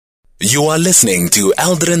You are listening to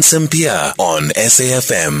Aldrin Sampear on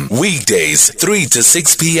SAFM. Weekdays, 3 to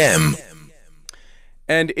 6 p.m.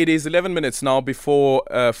 And it is 11 minutes now before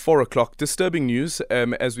 4 o'clock. Disturbing news,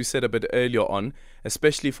 as we said a bit earlier on,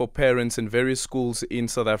 especially for parents in various schools in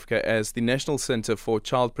South Africa, as the National Centre for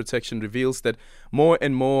Child Protection reveals that more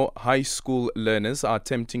and more high school learners are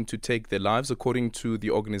attempting to take their lives. According to the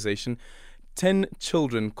organisation, 10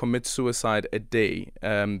 children commit suicide a day.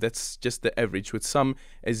 That's just the average, with some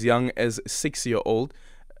as young as 6-year-old.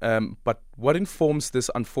 But what informs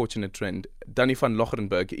this unfortunate trend? Danie Van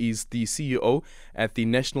Loggerenberg is the CEO at the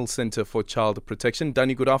National Centre for Child Protection.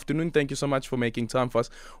 Danie, good afternoon. Thank you so much for making time for us.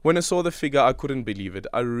 When I saw the figure, I couldn't believe it.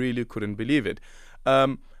 I really couldn't believe it.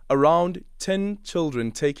 Around 10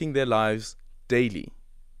 children taking their lives daily.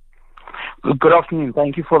 Good afternoon.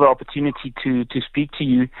 Thank you for the opportunity to speak to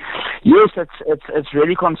you. Yes, it's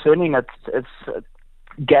really concerning. It's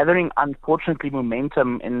gathering, unfortunately,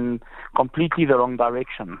 momentum in completely the wrong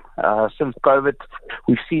direction. Since COVID,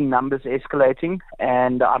 we've seen numbers escalating,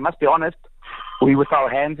 and I must be honest, we with our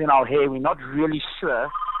hands in our hair, we're not really sure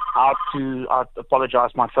how to. I apologize,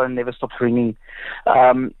 my phone never stops ringing.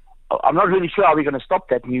 I'm not really sure how we're going to stop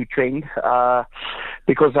that new trend,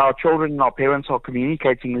 because our children and our parents are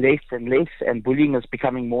communicating less and less, and bullying is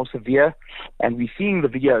becoming more severe. And we're seeing the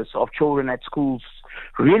videos of children at schools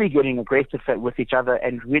really getting aggressive with each other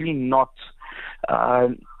and really not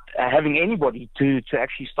having anybody to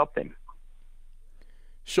actually stop them.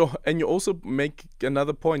 Sure. And you also make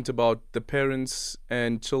another point about the parents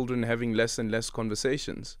and children having less and less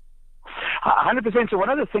conversations. 100%. So one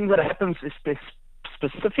of the things that happens is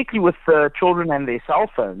specifically with children and their cell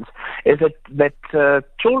phones is that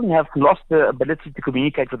children have lost the ability to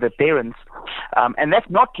communicate with their parents, and that's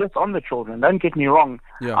not just on the children. Don't get me wrong.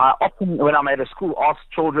 Yeah. I often, when I'm at a school, ask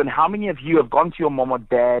children, how many of you have gone to your mom or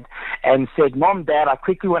dad and said, Mom, Dad, I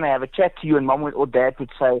quickly want to have a chat to you, and Mom or Dad would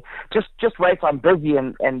say, just wait, I'm busy,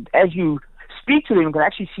 and as you speak to them, you can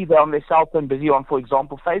actually see they're on their cell phone busy on, for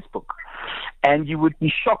example, Facebook. And you would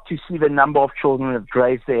be shocked to see the number of children that have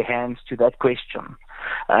raised their hands to that question.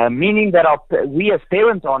 Meaning that we as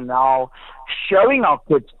parents are now showing our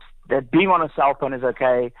kids that being on a cell phone is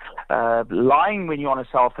okay, lying when you're on a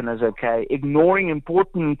cell phone is okay, ignoring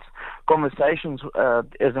important conversations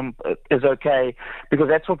is okay, because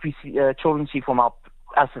that's what we see, children see from us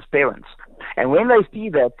as parents. And when they see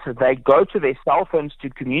that, they go to their cell phones to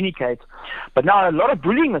communicate. But now a lot of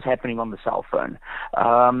bullying is happening on the cell phone,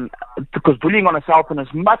 because bullying on a cell phone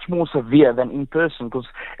is much more severe than in person, because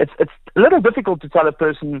it's a little difficult to tell a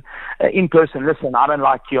person in person, listen, I don't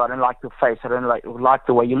like you, I don't like your face, I don't like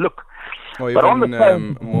the way you look. Or but even on the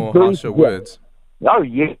phone, more harsher words. Oh,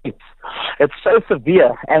 yes. It's so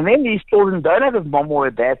severe. And then these children don't have a mom or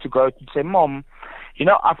a dad to go to say, Mom, you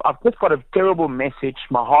know, I've just got a terrible message,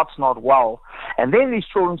 my heart's not well. And then these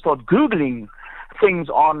children start Googling things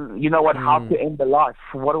on, you know what, how to end the life.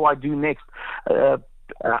 What do I do next?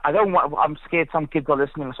 I'm scared some kids are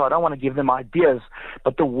listening, so I don't want to give them ideas.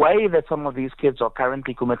 But the way that some of these kids are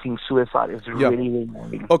currently committing suicide is really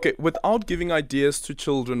worrying. Okay, without giving ideas to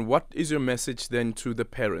children, what is your message then to the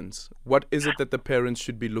parents? What is it that the parents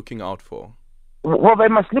should be looking out for? Well, they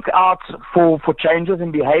must look out for changes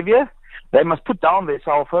in behavior. They must put down their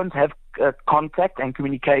cell phones, have contact and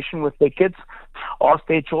communication with their kids, ask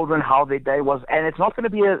their children how their day was. And it's not going to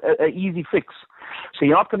be a easy fix. So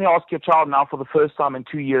you're not going to ask your child now for the first time in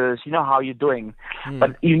 2 years, you know, how you're doing.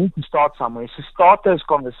 But you need to start somewhere. So start those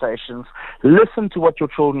conversations. Listen to what your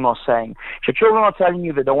children are saying. If your children are telling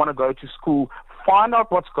you they don't want to go to school, find out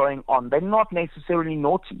what's going on. They're not necessarily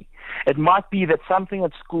naughty. It might be that something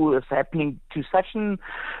at school is happening to such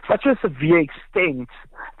a severe extent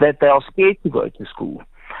that they are scared to go to school.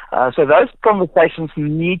 So those conversations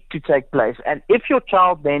need to take place. And if your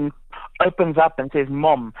child then opens up and says,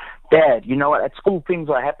 Mom, Dad, you know what, at school things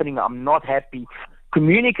are happening, I'm not happy,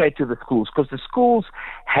 communicate to the schools, because the schools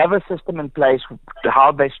have a system in place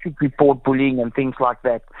how they should report bullying and things like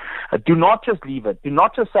that. Do not just leave it. Do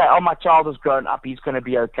not just say, oh, my child has grown up, he's going to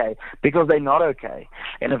be okay, because they're not okay.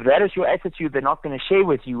 And if that is your attitude, they're not going to share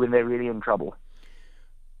with you when they're really in trouble.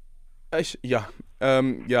 It's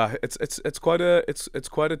quite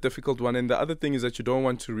a difficult one. And the other thing is that you don't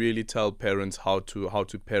want to really tell parents how to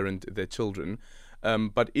parent their children.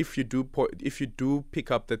 But if you do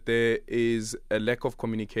pick up that there is a lack of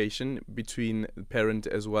communication between parent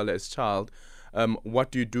as well as child,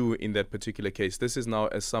 what do you do in that particular case? This is now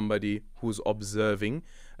as somebody who's observing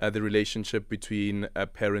the relationship between a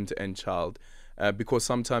parent and child, because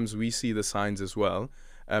sometimes we see the signs as well.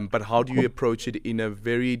 But how do you approach it in a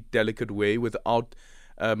very delicate way without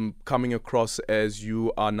coming across as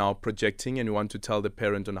you are now projecting and you want to tell the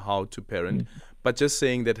parent on how to parent, but just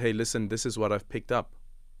saying that, hey, listen, this is what I've picked up?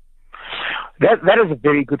 That is a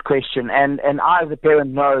very good question, and I as a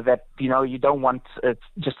parent know that you don't want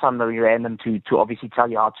just somebody random to obviously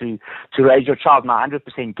tell you how to raise your child, and I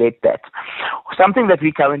 100% get that. Something that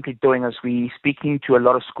we're currently doing is we're speaking to a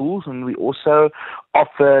lot of schools, and we also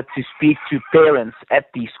offer to speak to parents at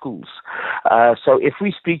these schools. So if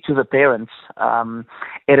we speak to the parents,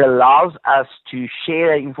 it allows us to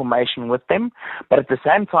share information with them, but at the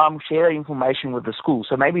same time share information with the schools.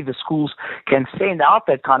 So maybe the schools can send out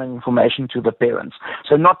that kind of information to the parents.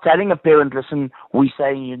 So not telling a parent, listen, we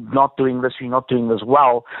say you're not doing this, you're not doing this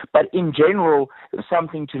well, but in general,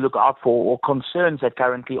 something to look out for, or concerns that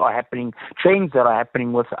currently are happening, trends that are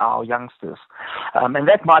happening with our youngsters. And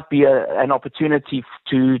that might be an opportunity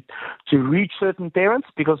to reach certain parents,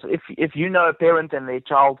 because if you know a parent and their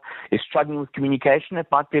child is struggling with communication, it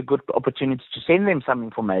might be a good opportunity to send them some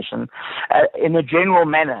information in a general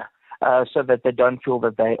manner, so that they don't feel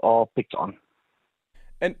that they are picked on.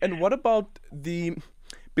 And what about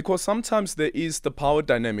because sometimes there is the power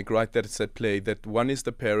dynamic, right, that's at play, that one is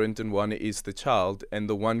the parent and one is the child, and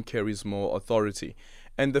the one carries more authority.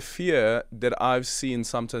 And the fear that I've seen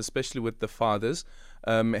sometimes, especially with the fathers,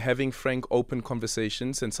 having frank, open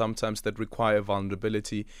conversations, and sometimes that require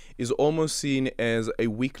vulnerability, is almost seen as a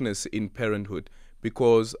weakness in parenthood,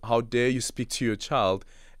 because how dare you speak to your child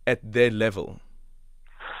at their level?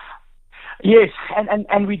 Yes,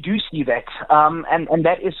 and we do see that, and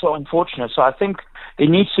that is so unfortunate. So I think there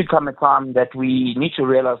needs to come a time that we need to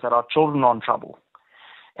realize that our children are in trouble.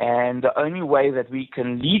 And the only way that we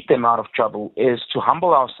can lead them out of trouble is to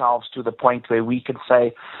humble ourselves to the point where we can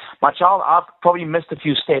say, my child, I've probably missed a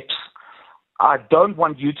few steps. I don't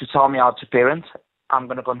want you to tell me how to parent. I'm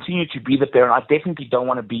going to continue to be the parent. I definitely don't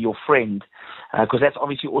want to be your friend, because that's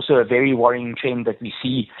obviously also a very worrying trend that we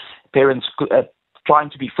see, parents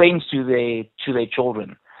trying to be friends to their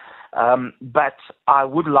children. But I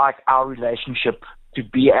would like our relationship to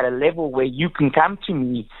be at a level where you can come to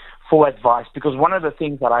me for advice, because one of the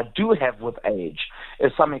things that I do have with age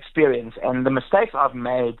is some experience, and the mistakes I've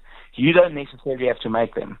made, you don't necessarily have to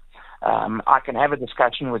make them. I can have a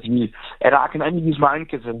discussion with you, and I can only use my own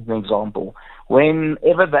kids as an example.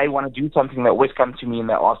 Whenever they want to do something, they always come to me and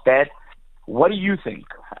they ask, Dad, what do you think?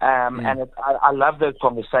 And I love those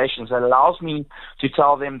conversations. It allows me to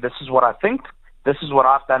tell them, this is what I think, this is what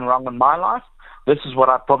I've done wrong in my life, this is what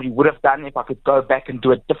I probably would have done if I could go back and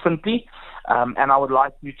do it differently, and I would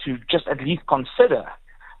like you to just at least consider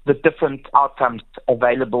the different outcomes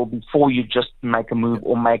available before you just make a move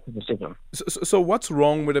or make a decision. So what's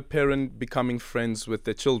wrong with a parent becoming friends with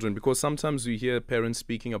their children? Because sometimes we hear parents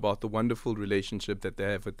speaking about the wonderful relationship that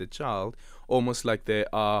they have with their child, almost like they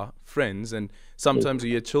are friends, and sometimes we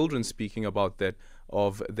hear children speaking about that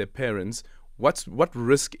of their parents. What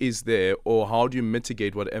risk is there, or how do you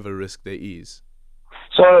mitigate whatever risk there is?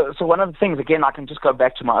 So one of the things, again, I can just go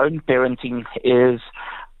back to my own parenting, is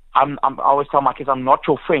I always tell my kids, I'm not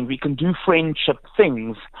your friend. We can do friendship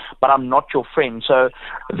things, but I'm not your friend. So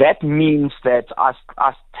that means that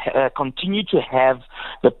I continue to have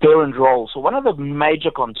the parent role. So one of the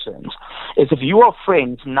major concerns is, if you are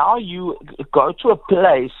friends, now you go to a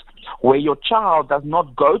place where your child does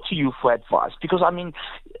not go to you for advice. Because, I mean,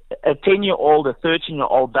 a 10-year-old, a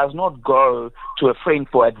 13-year-old does not go to a friend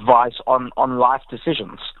for advice on life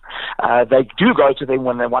decisions. They do go to them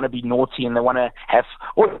when they want to be naughty and they want to have,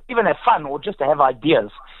 or even have fun, or just to have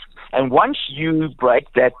ideas. And once you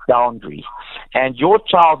break that boundary, and your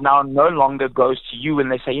child now no longer goes to you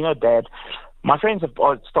and they say, you know, Dad, my friends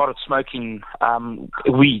have started smoking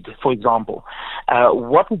weed, for example.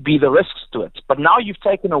 What would be the risks to it? But now you've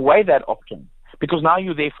taken away that option, because now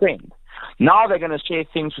you're their friend. Now they're going to share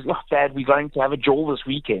things with, oh, Dad, we're going to have a jaw this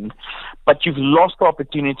weekend. But you've lost the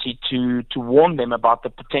opportunity to warn them about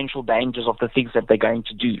the potential dangers of the things that they're going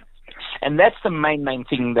to do. And that's the main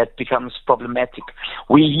thing that becomes problematic.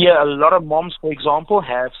 We hear a lot of moms, for example,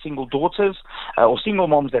 have single daughters, or single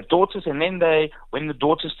moms have daughters, and then when the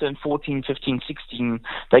daughters turn 14, 15, 16,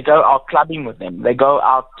 they go out clubbing with them. They go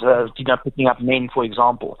out, picking up men, for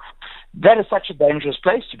example. That is such a dangerous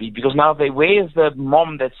place to be, because now where's the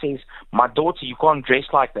mom that says, my daughter, you can't dress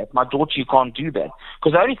like that. My daughter, you can't do that.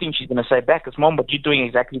 Because the only thing she's going to say back is, Mom, but you're doing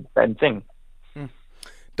exactly the same thing.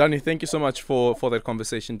 Danie, thank you so much for that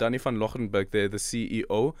conversation. Danie Van Loggerenberg, the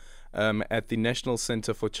CEO at the National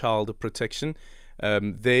Center for Child Protection.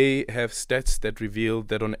 They have stats that reveal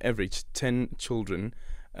that on average 10 children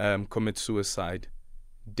commit suicide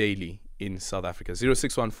daily in South Africa.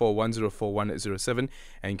 0614 104 107,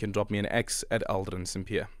 and you can drop me an X at Aldrin St.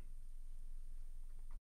 Pierre.